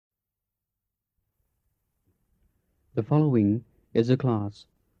The following is a class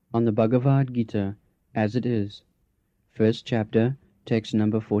on the Bhagavad Gita as it is, first chapter, text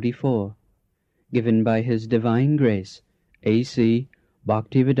number 44, given by His Divine Grace, A.C.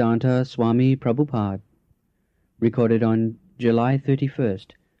 Bhaktivedanta Swami Prabhupada, recorded on July 31st,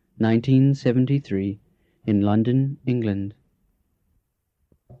 1973, in London, England.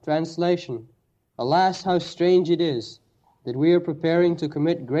 Translation. Alas, how strange it is that we are preparing to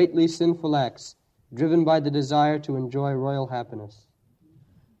commit greatly sinful acts, driven by the desire to enjoy royal happiness.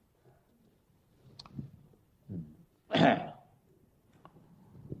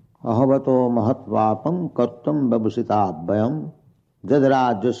 Ahavato mahatvapam kattam babusita abhayam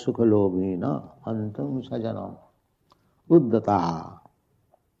jadraja sukhalobhina antam sajanam uddataha.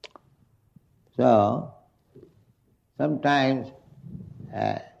 So, sometimes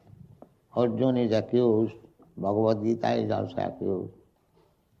Arjuna is accused, Bhagavad Gita is also accused,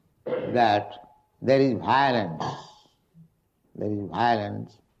 that there is violence. There is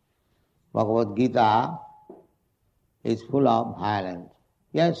violence. Bhagavad Gita is full of violence.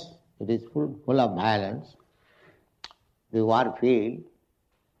 Yes, it is full of violence, the war field.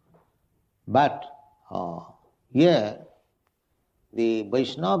 But here, the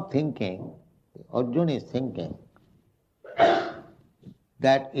Vaishnava thinking, Arjuna is thinking,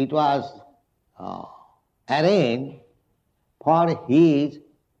 that it was arranged for his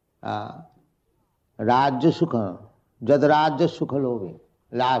Rajya Sukha, Jad Rajya Sukha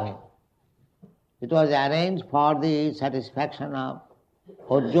Labhi. It was arranged for the satisfaction of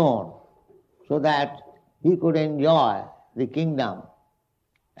Arjuna, so that he could enjoy the kingdom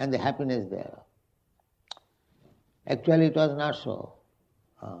and the happiness there. Actually, it was not so.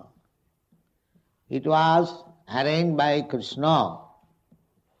 It was arranged by Krishna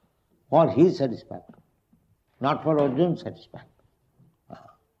for his satisfaction, not for Arjuna's satisfaction.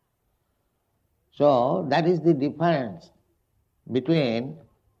 So that is the difference between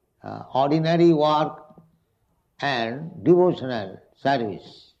ordinary work and devotional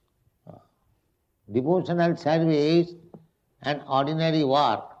service. Devotional service and ordinary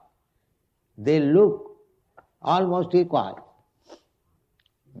work, they look almost equal.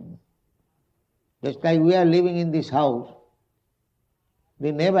 Just like we are living in this house,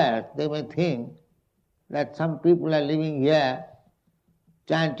 the neighbors, they may think that some people are living here,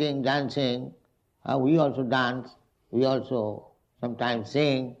 chanting, dancing. We also dance, we also sometimes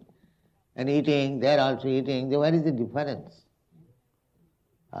sing, and eating, they are also eating. Where is the difference?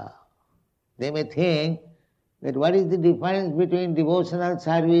 They may think that what is the difference between devotional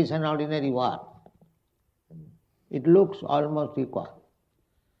service and ordinary work? It looks almost equal.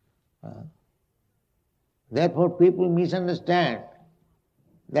 Therefore people misunderstand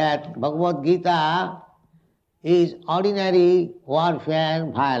that Bhagavad Gita is ordinary warfare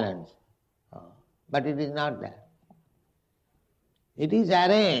and violence. But it is not that. It is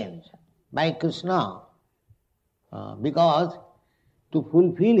arranged by Krishna because to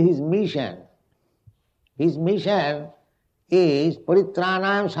fulfill his mission is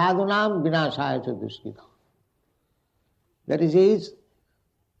paritranam sadhunam vinasaya cha duskita. That is his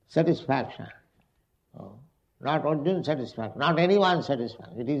satisfaction. Not Arjuna's satisfaction, not anyone's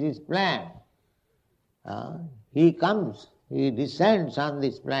satisfaction. It is his plan. He comes, he descends on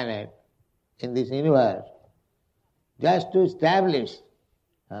this planet, in this universe, just to establish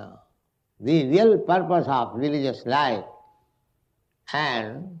the real purpose of religious life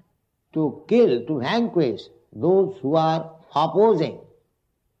and to kill, to vanquish those who are opposing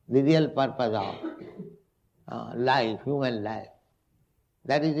the real purpose of life, human life.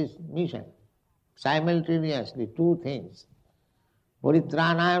 That is his mission. Simultaneously, two things.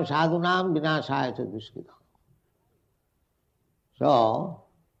 Paritranayam sadhunam vinasaya cha duskita. So,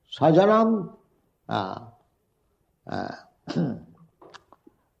 sajanam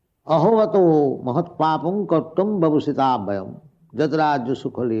ahovato mahatpapam kartam babusita abhayam jadrajya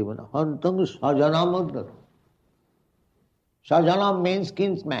sukhalevana hantam sajanam uddata. Sajanam means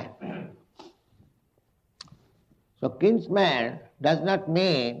kinsman. So kinsman does not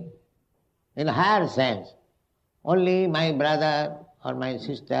mean in a higher sense only my brother or my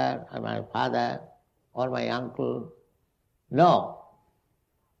sister or my father or my uncle. No.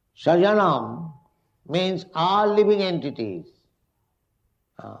 Sajanam means all living entities.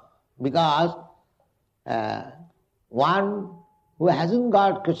 Because one who hasn't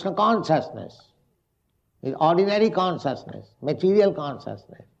got Krishna consciousness, his ordinary consciousness, material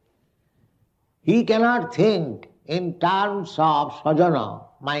consciousness, he cannot think in terms of sajana,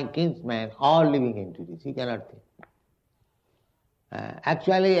 my kinsman, all living entities. He cannot think.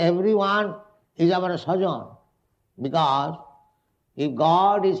 Actually, everyone is our sajan, because if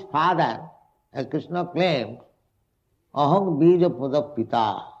God is Father, as Krishna claimed, aham bija pada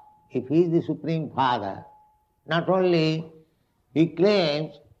pita. If he is the Supreme Father, not only he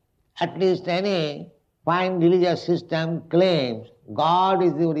claims, at least any fine religious system claims God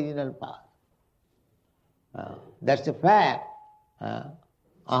is the original Father. That's a fact. Aham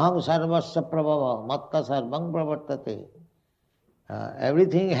sarvasya prabhava matta sarvam pravartate.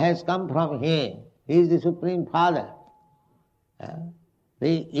 Everything has come from him. He is the Supreme Father.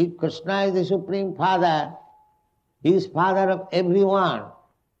 If Krishna is the Supreme Father, he is Father of everyone.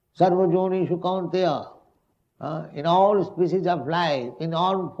 Sarvajonishu kaunteya. In all species of life, in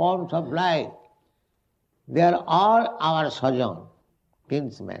all forms of life, they are all our sajan,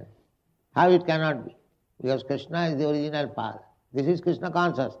 kinsmen. How it cannot be? Because Krishna is the original Father. This is Krishna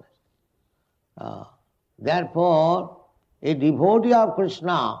consciousness. Therefore, a devotee of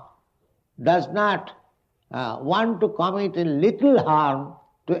Krishna does not want to commit a little harm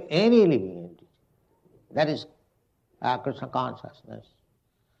to any living entity. That is Krishna consciousness.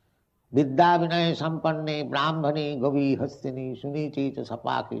 Vidya vinaya sampanne brahmani gavi hastini sunichi cha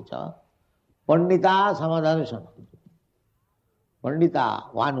sapaki cha pandita samadarshana.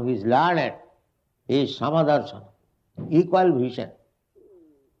 Pandita, one who is learned, is samadarshana, equal vision.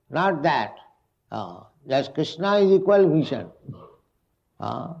 Not that just Krishna is equal vision.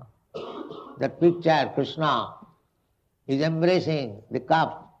 That picture, Krishna is embracing the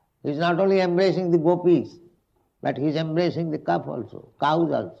cup. He is not only embracing the gopis, but he is embracing the cup also,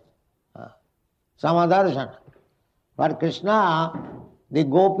 cows also. Samadarshana. For Krishna, the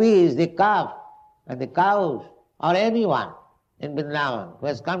gopis, the calf, and the cows, or anyone in Vrindavan who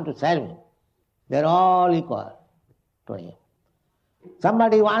has come to serve him, they are all equal to him.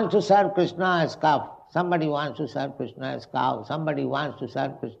 Somebody wants to serve Krishna as calf, somebody wants to serve Krishna as cow, somebody wants to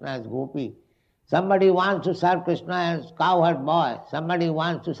serve Krishna as gopi, somebody wants to serve Krishna as cowherd boy, somebody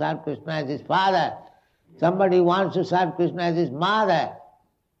wants to serve Krishna as his father, somebody wants to serve Krishna as his mother.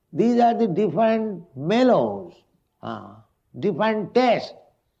 These are the different mellows, different tastes.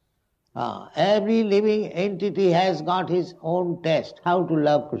 Every living entity has got his own taste, how to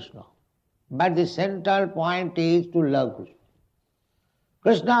love Krishna. But the central point is to love Krishna.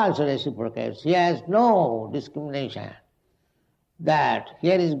 Krishna also reciprocates. He has no discrimination that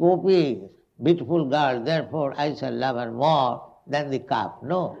here is Gopi, beautiful girl, therefore I shall love her more than the calf.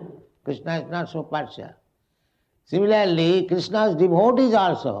 No, Krishna is not so partial. Similarly, Krishna's devotees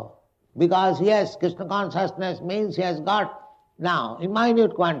also, because he has Krishna consciousness means he has got now in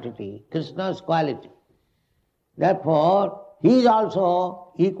minute quantity Krishna's quality. Therefore, he is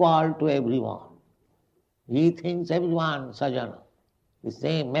also equal to everyone. He thinks everyone sajana, the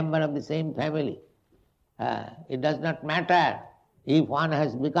same member of the same family. It does not matter if one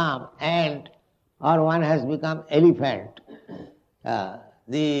has become ant or one has become elephant.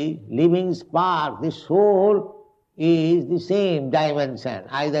 The living spark, the soul, is the same dimension,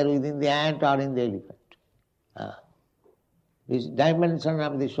 either within the ant or in the elephant. This dimension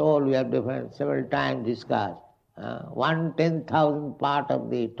of the soul we have different several times discussed. 1/10,000 part of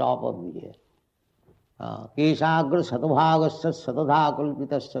the top of the ear. Keshagra satbhagasya satadha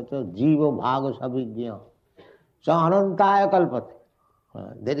kalpitasya jiva bhagas abhijña sa anantaya kalpate.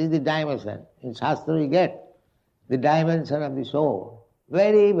 That is the dimension. In Shastra we get the dimension of the soul.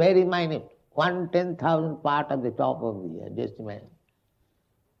 Very, very minute. 1/10,000 part of the top of the ear, just imagine.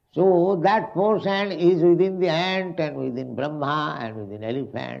 So that portion is within the ant and within Brahma and within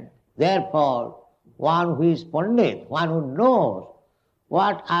elephant. Therefore, one who is Pandit, one who knows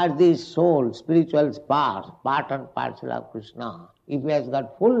what are these souls, spiritual sparks, part and parcel of Krishna, if he has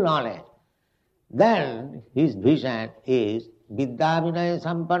got full knowledge, then his vision is Vidya Vinaya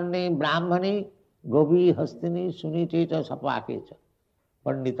Sampanne Brahmani Gopi Hastini Sunichecha Sapakecha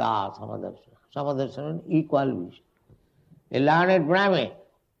Pandita Samadarshana. Samadarshana, equal vision. A learned Brahmin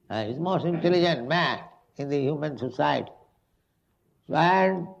is the most intelligent man in the human society.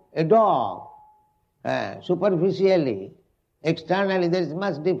 And a dog, superficially, externally there is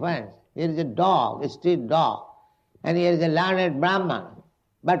much difference. Here is a dog, a street dog, and here is a learned Brahman.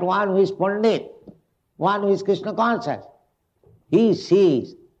 But one who is Pandit, one who is Krishna conscious, he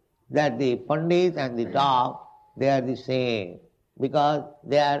sees that the Pandit and the dog, they are the same, because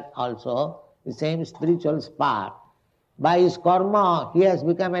they are also the same spiritual spark. By his karma, he has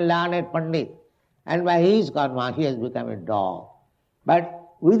become a learned Pandit, and by his karma, he has become a dog.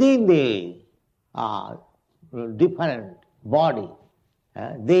 But within the different body,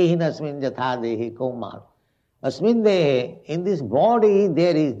 dehinasmin jatha dehi kaumar, asmin dehe, in this body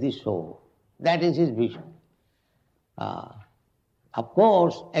there is the soul. That is his vision. Of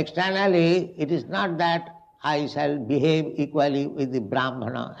course, externally, it is not that I shall behave equally with the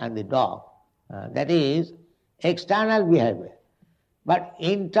Brahmana and the dog. That is, external behavior. But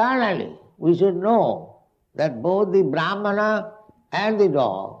internally, we should know that both the Brahmana and the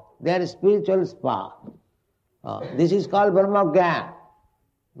dog, they are spiritual spark. This is called Brahmagyan.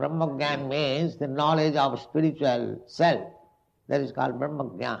 Brahmagyan means the knowledge of spiritual self. That is called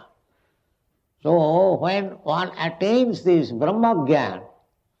Brahmagyan. So when one attains this Brahmagyan,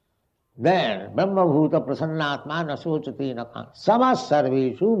 then Brahma Bhuta Prasannatma Nasochati Nakam Samas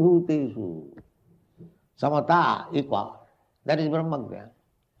Sarveshu Bhuteshu Samata equal. That is Brahmagyan.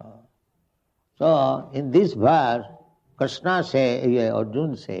 So in this verse, Krishna says,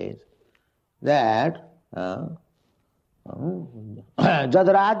 Arjuna says that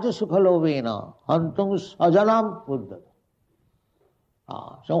Jadrajya Sukhalovena Hantung Sajanam Buddha.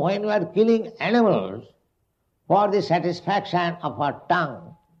 So when we are killing animals for the satisfaction of our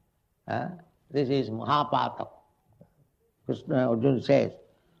tongue, this is Mahapatam. Krishna Arjuna says,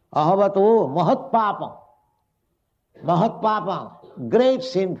 Ahavato Mahatpapam. Mahatpapam, great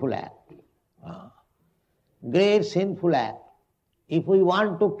sinful act. Great sinful act. If we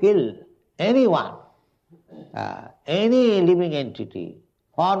want to kill anyone, any living entity,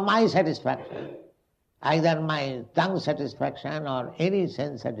 for my satisfaction, either my tongue satisfaction or any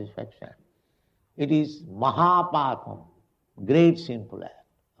sense satisfaction, it is Mahapapam, great sinful act.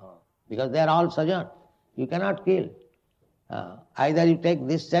 Because they are all sajan. You cannot kill. Either you take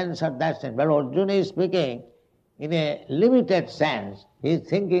this sense or that sense. But Arjuna is speaking in a limited sense. He is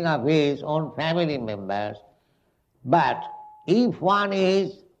thinking of his own family members. But if one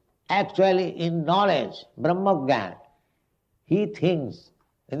is actually in knowledge, Brahmagyan, he thinks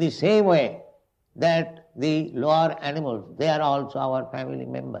in the same way that the lower animals, they are also our family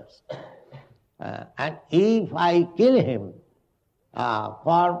members. And if I kill him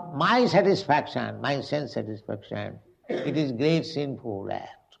for my satisfaction, my sense satisfaction, it is great sinful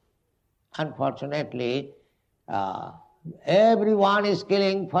act. Unfortunately, everyone is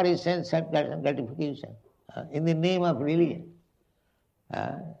killing for his sense gratification in the name of religion.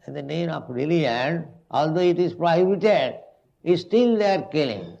 In the name of religion, although it is prohibited, still they are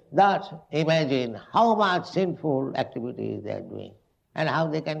killing. Thus, imagine how much sinful activities they are doing and how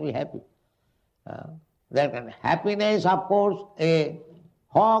they can be happy. Happiness, of course, a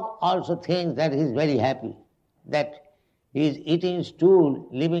hog also thinks that he is very happy, that he is eating stool,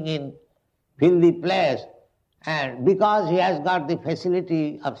 living in filthy place, and because he has got the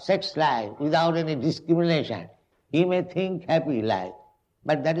facility of sex life without any discrimination, he may think happy life.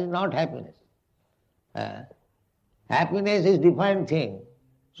 But that is not happiness. Happiness is different thing.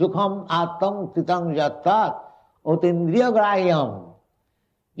 Sukham atam titam yattat otindriya grayam.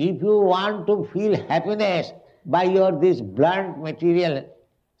 If you want to feel happiness by your this blunt material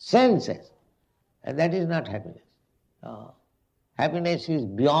senses, that is not happiness. Happiness is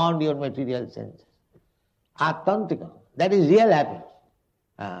beyond your material senses. Atantikam, that is real happiness.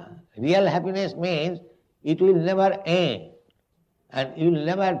 Real happiness means it will never end and you will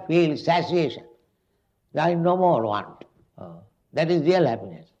never feel satiation. I no more want. That is real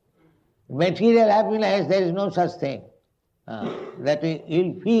happiness. Material happiness, there is no such thing. That you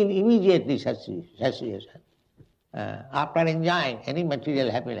will feel immediately satiation. After enjoying any material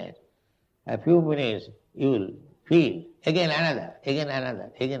happiness, a few minutes you will feel again another, again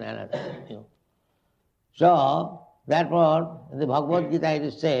another, again another. So, therefore, in the Bhagavad Gita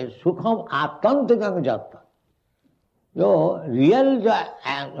it says, Sukham atantikam jatta. So,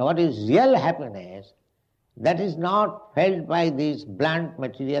 what is real happiness, that is not felt by these blunt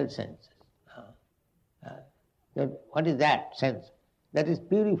material senses. What is that sense? That is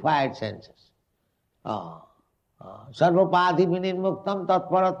purified senses. Sarvapadhi vinirmuktam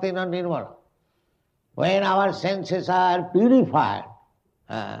tatparatina nirvana. When our senses are purified,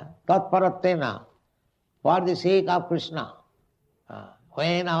 tatparatina, for the sake of Krishna,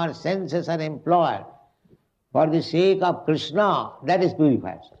 when our senses are employed for the sake of Krishna, that is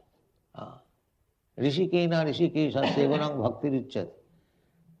purified. Rishikena rishikesha sevanam bhakti richyate.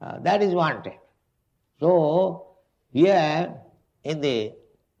 That is wanted. So, here in the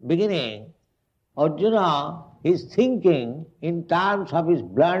beginning, Arjuna is thinking in terms of his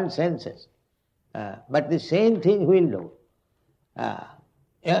blunt senses. But the same thing will do.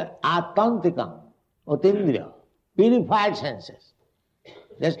 Atantikam, otindriya, purified senses.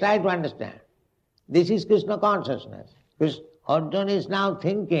 Just try to understand. This is Krishna consciousness. Arjuna is now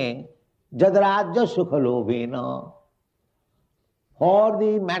thinking, Jadrajya Sukhalovena, for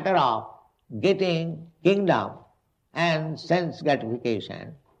the matter of getting kingdom and sense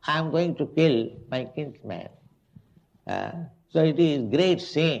gratification, I am going to kill my kinsman. So it is great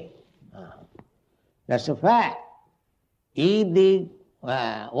sin. That's a fact. If the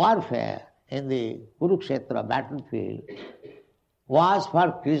warfare in the Kurukshetra battlefield was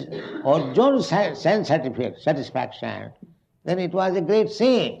for Arjuna's sense satisfaction, then it was a great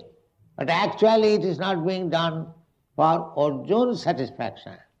sin. But actually it is not being done for Arjuna's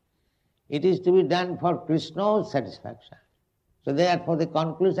satisfaction. It is to be done for Krishna's satisfaction. So therefore the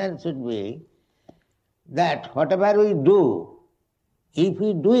conclusion should be that whatever we do, if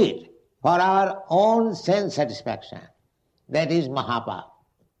we do it for our own sense satisfaction, that is Mahapapa,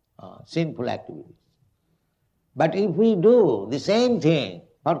 sinful activities. But if we do the same thing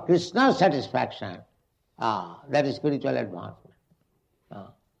for Krishna's satisfaction, that is spiritual advancement.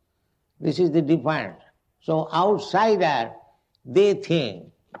 This is the difference. So outsider, they think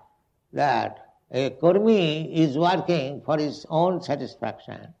that a Karmi is working for his own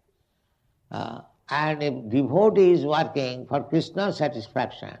satisfaction, and a devotee is working for Krishna's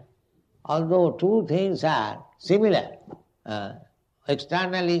satisfaction. Although two things are similar,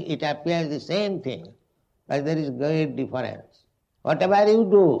 externally it appears the same thing, but there is great difference. Whatever you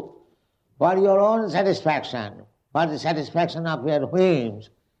do for your own satisfaction, for the satisfaction of your whims,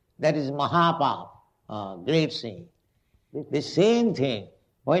 that is Mahapapa, great sin. The same thing,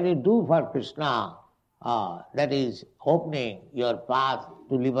 when you do for Krishna, that is opening your path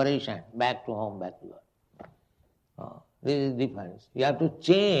to liberation, back to home, back to God. This is the difference. You have to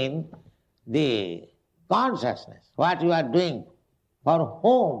change the consciousness, what you are doing, for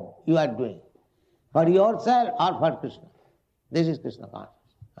whom you are doing, for yourself or for Krishna. This is Krishna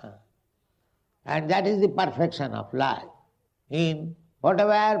consciousness. And that is the perfection of life. In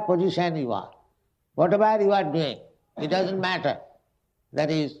whatever position you are, whatever you are doing, it doesn't matter. That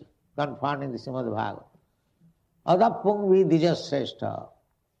is confirmed in the Srimad Bhagavatam. Adapung vidijasreshta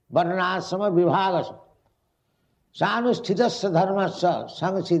varnasama vibhagasam sanusthitasya dharmasya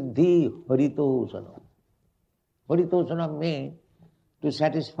samsiddhi haritosana. Haritosana means to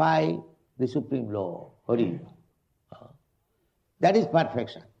satisfy the Supreme Lord, Hari. That is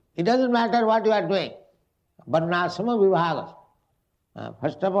perfection. It doesn't matter what you are doing. Varnasama vibhagasam.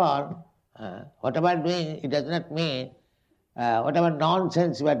 First of all, whatever doing, it does not mean whatever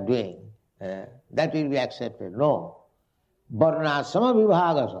nonsense you are doing, that will be accepted. No. Varnasama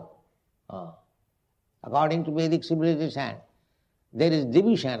vibhagasam. According to Vedic civilization, there is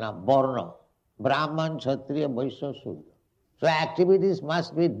division of Varna, Brahman, Kshatriya, Vaishya, Shudra. So activities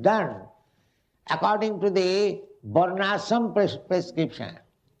must be done according to the Varnasam prescription.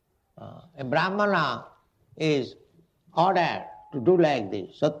 A Brahmana is ordered to do like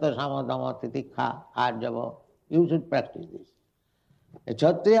this. Sattva, Sama, Dhamma, Titikha, Arjava. You should practice this. A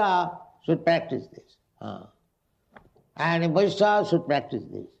Kshatriya should practice this. And a Vaishya should practice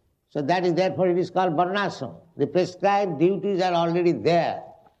this. So that is, therefore it is called Varnasam. The prescribed duties are already there.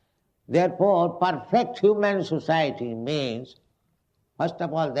 Therefore, perfect human society means, first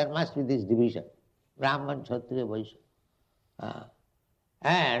of all, there must be this division. Brahman, Kshatriya, Vaishya.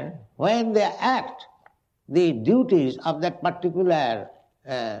 And when they act the duties of that particular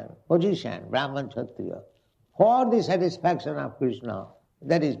position, Brahman, Kshatriya, for the satisfaction of Krishna,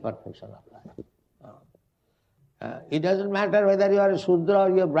 that is perfection of life. It doesn't matter whether you are a Shudra or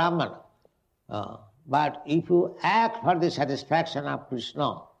you are Brahmana. But if you act for the satisfaction of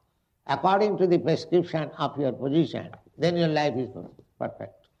Krishna, according to the prescription of your position, then your life is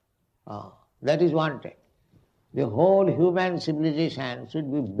perfect. That is wanted. The whole human civilization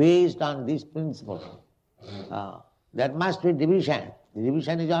should be based on this principle. There must be division. The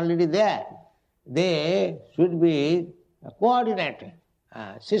division is already there. They should be coordinated,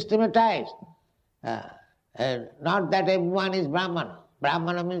 systematized. Not that everyone is Brahmana.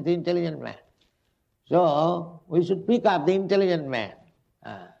 Brahmana means the intelligent man. So we should pick up the intelligent man.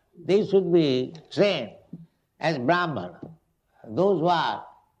 They should be trained as Brahmana. Those who are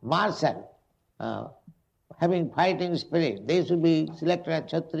martial, having fighting spirit, they should be selected as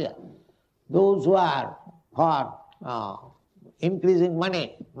Kshatriya. Those who are for increasing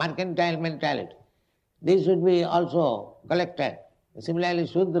money, mercantile mentality, they should be also collected. Similarly,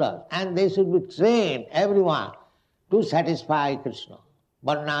 Shudras, and they should be trained, everyone, to satisfy Krishna.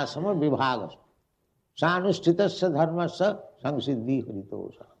 Varnasama vibhagasam. Sanusthitasya dharmasya samsiddhi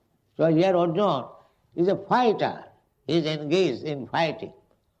haritosana. So here Arjuna is a fighter. He is engaged in fighting.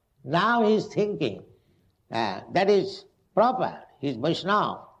 Now he is thinking that is proper. He is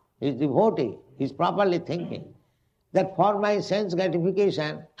Vaishnava, he is devotee, he is properly thinking that for my sense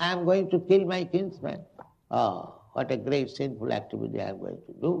gratification I am going to kill my kinsman. Oh, what a great sinful activity I am going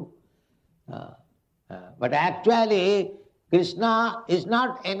to do. But actually Krishna is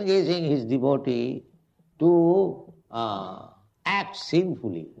not engaging his devotee to act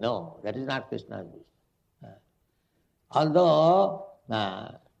sinfully. No, that is not Krishna's business. Although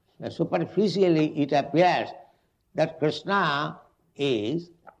superficially it appears that Krishna is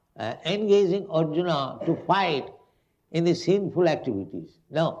engaging Arjuna to fight in the sinful activities.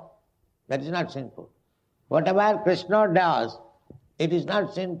 No, that is not sinful. Whatever Krishna does, it is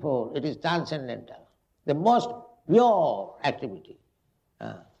not sinful, it is transcendental. The most pure activity.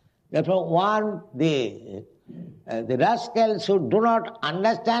 Therefore, the rascals who do not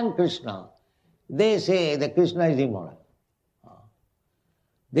understand Krishna, they say that Krishna is immoral.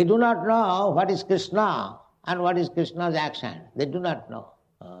 They do not know what is Krishna and what is Krishna's action. They do not know.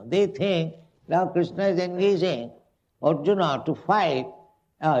 They think now Krishna is engaging Arjuna to fight,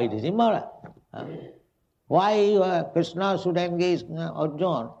 it is immoral. Why Krishna should engage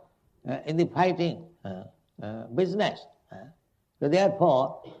Arjuna in the fighting business? So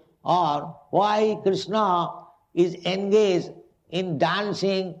therefore, or why Krishna is engaged in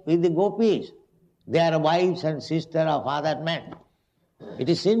dancing with the gopis? They are wives and sisters of other men. It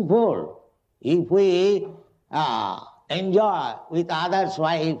is sinful if we enjoy with others'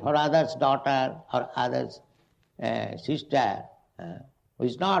 wife or others' daughter or others' sister, who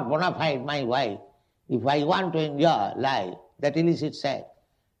is not bona fide my wife. If I want to enjoy life, that illicit sex.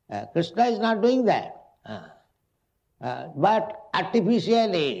 Krishna is not doing that. But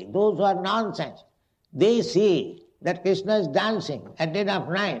artificially, those who are nonsense, they see that Krishna is dancing at dead of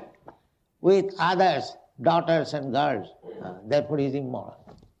night with others, daughters and girls. Therefore he is immoral.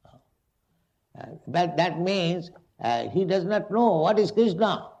 But that means he does not know what is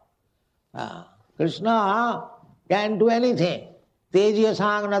Krishna. Krishna can do anything. Tejiya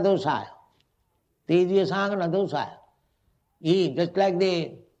sangana dosaya. Tejiya sangana dosaya. Just like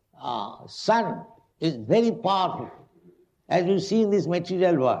the sun is very powerful. As you see in this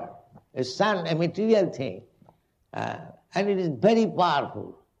material world, a sun, a material thing, and it is very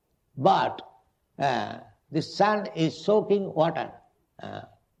powerful. But the sun is soaking water,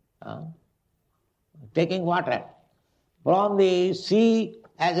 taking water from the sea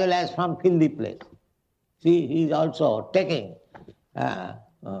as well as from filthy place. See, he is also taking,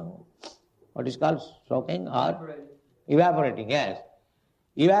 what is called soaking or? Evaporating, yes.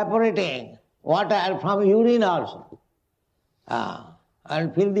 Evaporating water from urine also.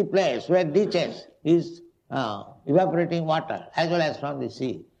 And filthy place where ditches is evaporating water as well as from the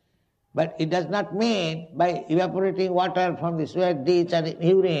sea. But it does not mean by evaporating water from the sweat, ditch and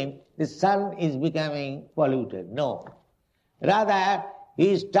urine, the sun is becoming polluted. No. Rather,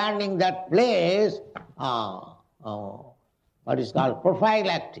 he is turning that place, what is called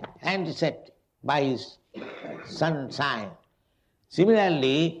prophylactic, antiseptic, by his sunshine.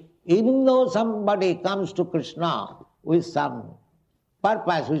 Similarly, even though somebody comes to Krishna with some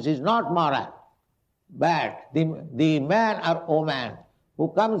purpose which is not moral, but the man or woman who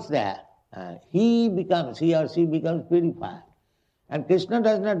comes there, he or she becomes purified. And Krishna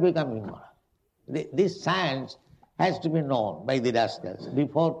does not become immoral. This science has to be known by the rascals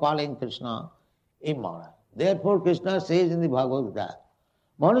before calling Krishna immoral. Therefore Krishna says in the Bhagavad Gita,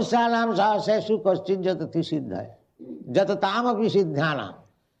 Manusyanam sahaseshu kaschid jatati siddhaya, jatatam api siddhanam,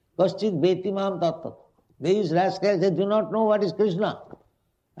 kaschid betimam tattva. These rascals, they do not know what is Krishna.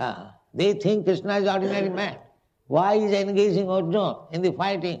 They think Krishna is ordinary man. Why is engaging Arjuna in the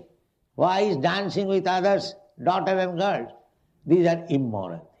fighting? Why is dancing with others, daughter and girls? These are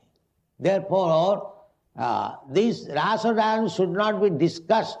immoral things. Therefore, this rasa dance should not be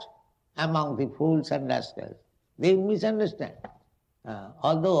discussed among the fools and rascals. They misunderstand.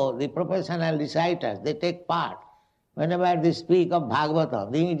 Although the professional reciters, they take part. Whenever they speak of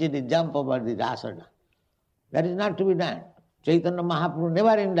Bhagavatam, they immediately jump over the rasa dance. That is not to be done. Chaitanya Mahaprabhu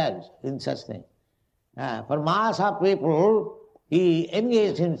never indulged in such things. For mass of people, he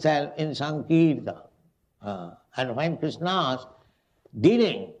engaged himself in Sankirtan. And when Krishna's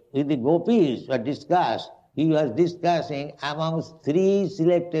dealing with the gopis were discussed, he was discussing amongst three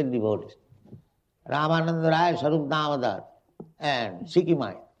selected devotees, Ramananda Rai, Sarup Damodar, and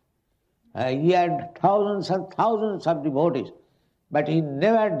Sikimai. He had thousands and thousands of devotees, but he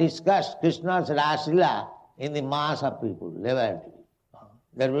never discussed Krishna's Rasila in the mass of people, never.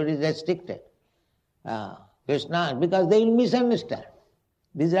 Therefore it is restricted. Krishna, because they will misunderstand.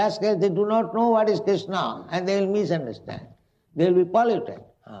 These rascals, they do not know what is Krishna and they will misunderstand. They will be polluted.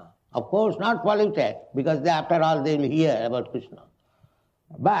 Of course not polluted, because after all they will hear about Krishna.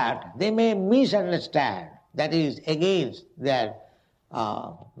 But they may misunderstand, that is against their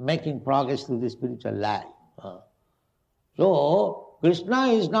making progress through the spiritual life. So, Krishna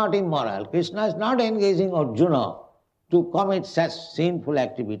is not immoral. Krishna is not engaging Arjuna to commit such sinful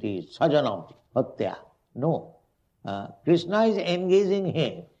activities, sajanam, hatya. No. Krishna is engaging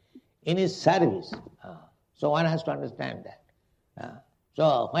him in his service. So one has to understand that.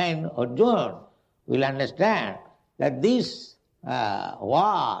 So when Arjuna will understand that this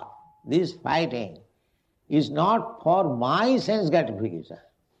war, this fighting, is not for my sense gratification,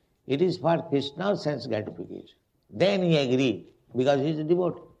 it is for Krishna's sense gratification, then he agreed, because he is a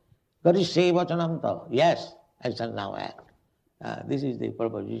devotee. Karishe vachanam tava. Yes, I shall now act. This is the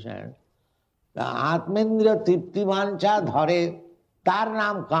proposition. Atmendra tripti vancha dhare, tar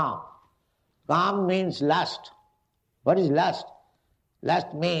naam kam. Kam means lust. What is lust?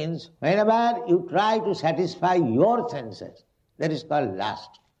 Lust means whenever you try to satisfy your senses, that is called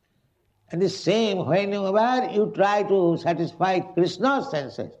lust. And the same, whenever you try to satisfy Krishna's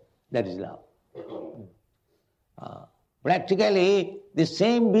senses, that is love. Practically the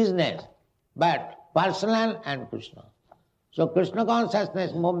same business, but personal and Krishna. So Krishna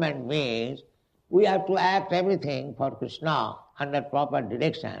consciousness movement means we have to act everything for Krishna under proper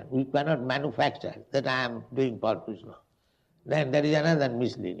direction. We cannot manufacture that I am doing for Krishna. Then there is another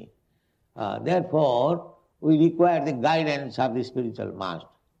misleading. Therefore, we require the guidance of the spiritual master.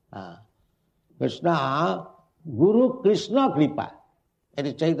 Krishna, Guru Krishna Kripa. It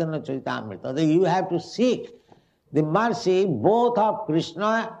is Chaitanya Charitamrita. You have to seek the mercy both of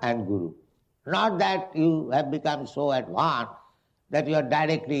Krishna and Guru. Not that you have become so advanced that you are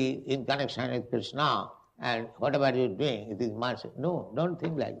directly in connection with Krishna and whatever you are doing, it is mercy. No, don't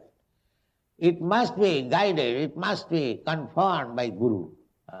think like that. It must be guided, it must be confirmed by Guru.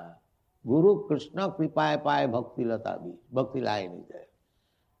 Guru Krishna Kripaya Paya Bhakti Latabi. Bhakti line is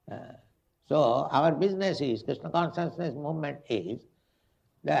there. So our business is, Krishna consciousness movement is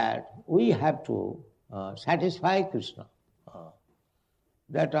that we have to satisfy Krishna.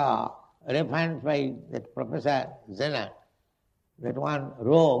 That reference by that Professor Zener, that one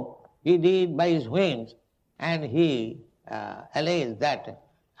rogue, he did by his whims, and he alleged that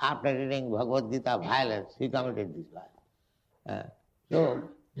after reading Bhagavad Gita violence, he committed this violence. So,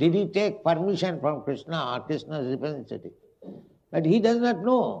 did he take permission from Krishna or Krishna's representative? But he does not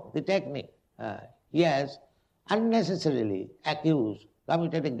know the technique. He has unnecessarily accused,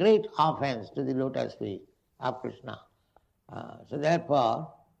 committed a great offense to the lotus feet of Krishna. So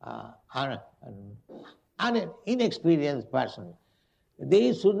therefore, an inexperienced person,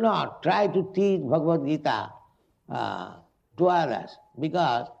 they should not try to teach Bhagavad Gita to others,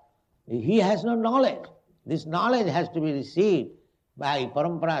 because he has no knowledge. This knowledge has to be received by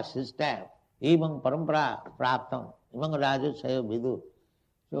parampara system, even parampara praptam, even rajasaya vidu.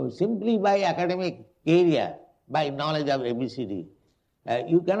 So simply by academic career, by knowledge of ABCD,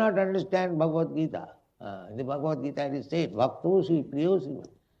 you cannot understand Bhagavad Gita. In the Bhagavad Gita it is said, bhaktosi priyosi,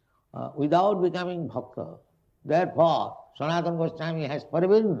 without becoming bhakta. Therefore, Sanatana Goswami has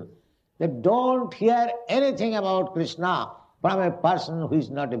forbidden that don't hear anything about Krishna from a person who is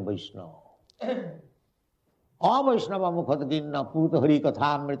not a Vaishnava. Avaishnava mukhatagina puta hari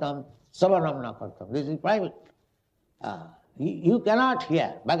kathamritam savanam na kartam. This is private. You cannot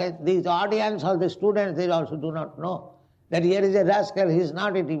hear, because these audience or the students, they also do not know that here is a rascal, he is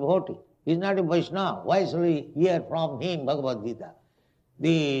not a devotee, he is not a Vaishnava. Why should we hear from him Bhagavad Gita?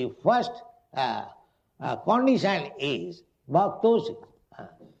 The first condition is bhaktosi.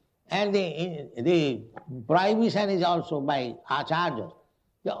 And the prohibition is also by acharyas.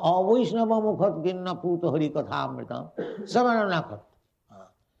 The avaishnava mukhat ginna puta hari kathamritam savanam.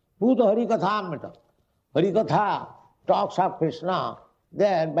 Puta hari kathamritam. Hari katha talks of Krishna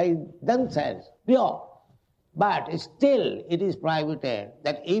there by themselves, pure. But still it is prohibited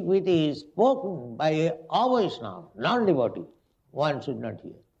that if it is spoken by a avaishnava, non-devotee, one should not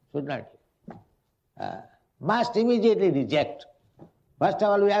hear. Must immediately reject. First of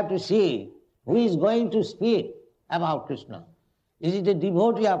all, we have to see who is going to speak about Krishna. Is it a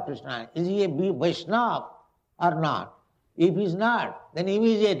devotee of Krishna? Is he a Vaishnava or not? If he is not, then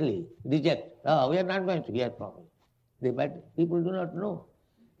immediately reject. Oh, we are not going to hear from him. But people do not know.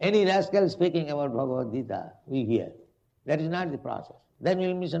 Any rascal speaking about Bhagavad Gita, we hear. That is not the process. Then we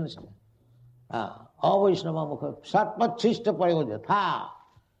will misunderstand. Avaishnava mukha satpachishta prayojatha.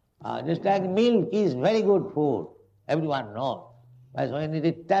 Just like milk is very good food, everyone knows. But when it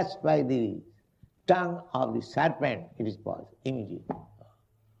is touched by the tongue of the serpent, it is poison immediately.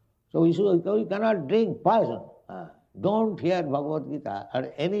 So we cannot drink poison. Don't hear Bhagavad Gita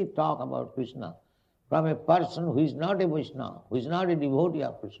or any talk about Krishna from a person who is not a Vaishnava, who is not a devotee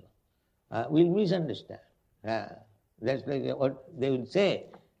of Krishna. We'll misunderstand. That's like what they will say.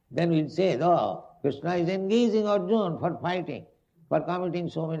 Then we'll say, oh, Krishna is engaging Arjuna for fighting, for committing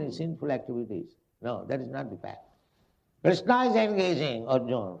so many sinful activities. No, that is not the fact. Krishna is engaging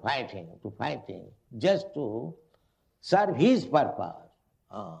Arjuna, fighting, just to serve his purpose.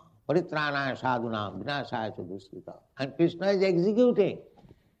 Paritranaya sadhunam vinasaya cha dushkrita. And Krishna is executing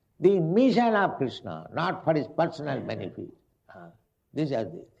the mission of Krishna, not for his personal benefit. These are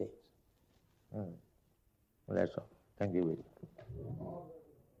the things. That's all. Thank you very much.